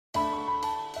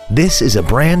This is a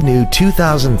brand new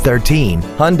 2013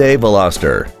 Hyundai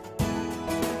Veloster.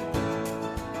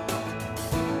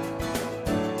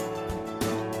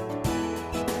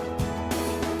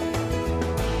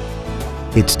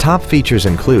 Its top features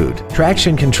include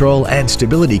traction control and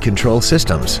stability control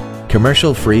systems,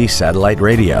 commercial-free satellite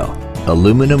radio,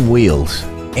 aluminum wheels,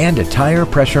 and a tire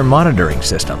pressure monitoring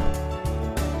system.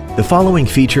 The following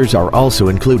features are also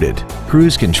included: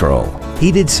 cruise control,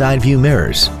 heated side view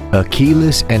mirrors, a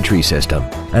keyless entry system,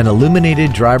 an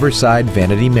illuminated driver's side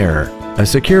vanity mirror, a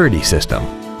security system,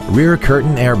 rear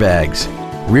curtain airbags,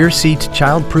 rear seat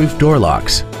child-proof door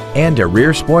locks, and a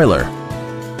rear spoiler.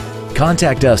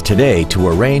 Contact us today to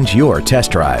arrange your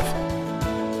test drive.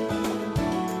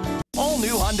 All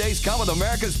new Hyundais come with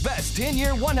America's best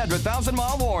 10-year,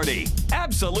 100,000-mile warranty.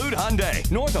 Absolute Hyundai,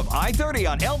 north of I-30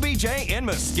 on LBJ in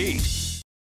Mesquite.